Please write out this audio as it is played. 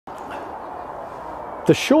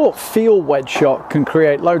The short field wedge shot can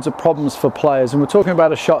create loads of problems for players, and we're talking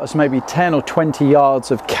about a shot that's maybe 10 or 20 yards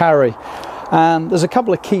of carry. And there's a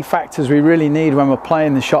couple of key factors we really need when we're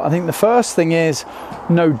playing the shot. I think the first thing is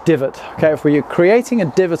no divot. Okay, if we're creating a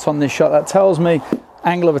divot on this shot, that tells me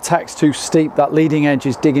angle of attack's too steep, that leading edge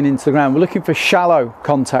is digging into the ground. We're looking for shallow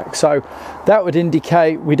contact, so that would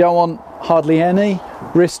indicate we don't want hardly any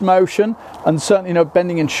wrist motion, and certainly no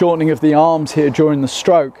bending and shortening of the arms here during the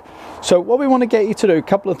stroke. So what we want to get you to do, a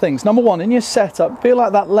couple of things. Number one, in your setup, feel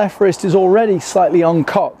like that left wrist is already slightly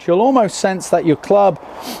uncocked. You'll almost sense that your club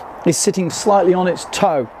is sitting slightly on its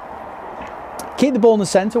toe. Keep the ball in the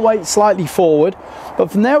center, weight slightly forward, but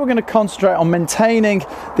from there we're going to concentrate on maintaining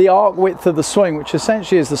the arc width of the swing, which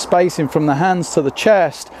essentially is the spacing from the hands to the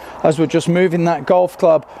chest as we're just moving that golf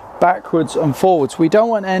club backwards and forwards. We don't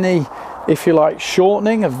want any, if you like,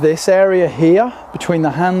 shortening of this area here between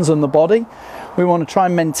the hands and the body. We want to try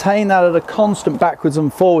and maintain that at a constant backwards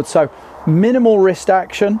and forwards. So minimal wrist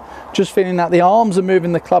action, just feeling that the arms are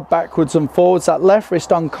moving the club backwards and forwards, that left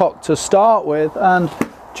wrist uncocked to start with, and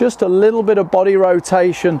just a little bit of body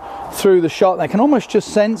rotation through the shot. They can almost just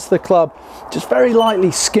sense the club just very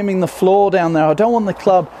lightly skimming the floor down there. I don't want the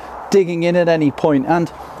club digging in at any point.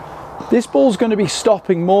 And this ball's going to be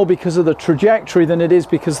stopping more because of the trajectory than it is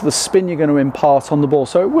because of the spin you're going to impart on the ball.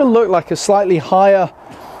 So it will look like a slightly higher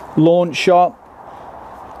launch shot.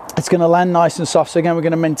 It's going to land nice and soft. So again, we're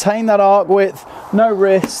going to maintain that arc width, no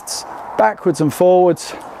wrists, backwards and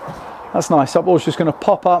forwards. That's nice. That ball's just going to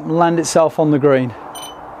pop up and land itself on the green.